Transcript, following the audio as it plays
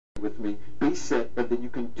with me, be set, and then you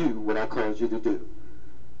can do what I called you to do.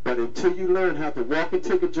 But until you learn how to walk and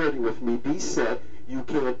take a journey with me, be set, you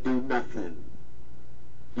can't do nothing.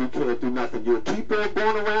 You can't do nothing. You'll keep on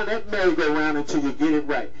going around that merry-go-round until you get it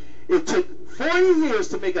right. It took 40 years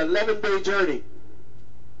to make an 11-day journey.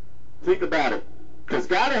 Think about it. Because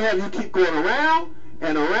God will have you keep going around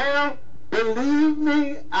and around. Believe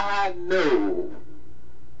me, I know.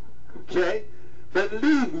 Okay?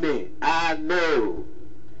 Believe me, I know.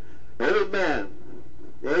 Amen.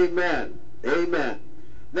 Amen. Amen.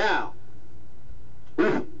 Now,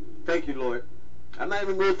 thank you, Lord. I'm not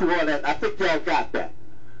even going through all that. I think y'all got that.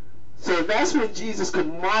 So that's when Jesus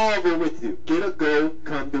can marvel with you. Get a go,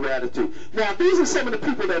 come do attitude. Now, these are some of the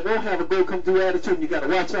people that don't have a go, come do attitude, and you got to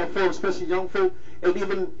watch out for them, especially young folk, and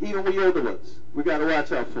even with the older ones. We got to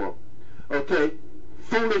watch out for them. Okay?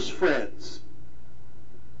 Foolish friends.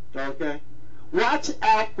 Okay? Watch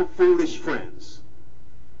out for foolish friends.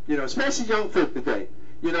 You know, especially young folk today.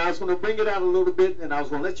 You know, I was going to bring it out a little bit, and I was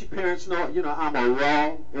going to let you parents know, you know, I'm a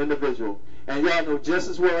raw individual. And y'all know just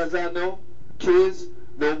as well as I know, kids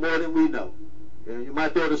know more than we know. You know, my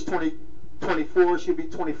daughter's 24, she'll be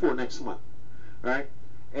 24 next month. Right?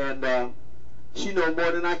 And she know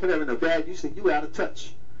more than I could ever know. Dad, you said you out of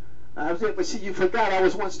touch. I was there, but see, you forgot I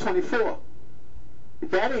was once 24.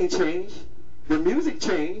 That ain't changed. The music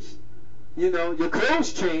changed. You know, your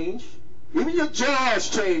clothes changed. Even your jaws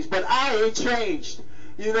changed, but I ain't changed.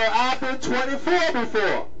 You know, I've been 24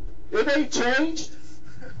 before. It ain't changed.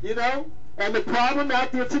 You know? And the problem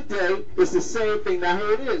out there today is the same thing. Now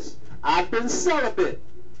here it is. I've been celibate,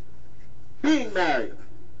 being married,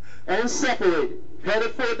 and separated,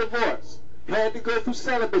 headed for a divorce, had to go through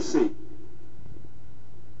celibacy.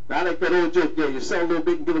 I like that old joke, yeah, you sell a little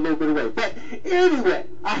bit and give a little bit away. But anyway,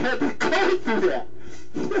 I had to go through that.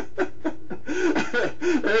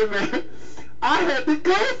 Amen. I had to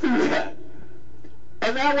go through that.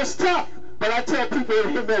 And that was tough. But I tell people,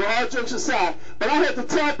 all jokes aside, but I had to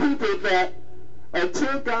tell people that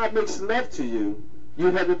until God makes love to you, you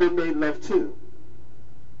haven't been made love to.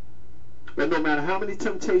 But no matter how many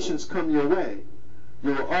temptations come your way,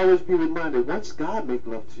 you will always be reminded, once God makes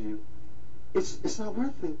love to you, it's not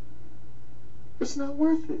worth it. It's not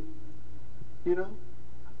worth it. You know?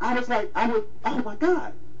 I was like, oh my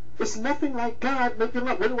God. It's nothing like God making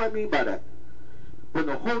love. What do I mean by that? When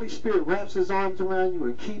the Holy Spirit wraps his arms around you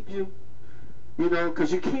and keep you, you know,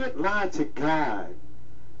 because you can't lie to God.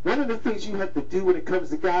 One of the things you have to do when it comes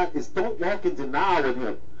to God is don't walk in denial with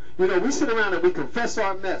him. You know, we sit around and we confess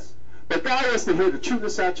our mess. But God has to hear the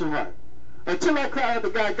trueness out your heart. Until I cry out to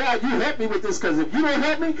God, God, you help me with this, because if you don't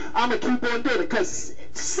help me, I'm going to keep on doing it. Because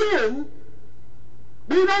sin,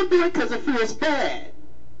 we don't do it because it feels bad.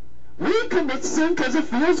 We commit sin because it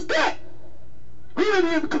feels good. We don't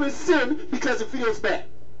even commit sin because it feels bad.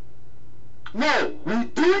 No, we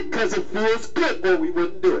do it because it feels good, or we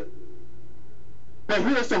wouldn't do it. But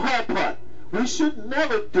here's the hard part. We should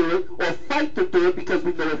never do it or fight to do it because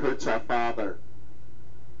we know it hurts our Father.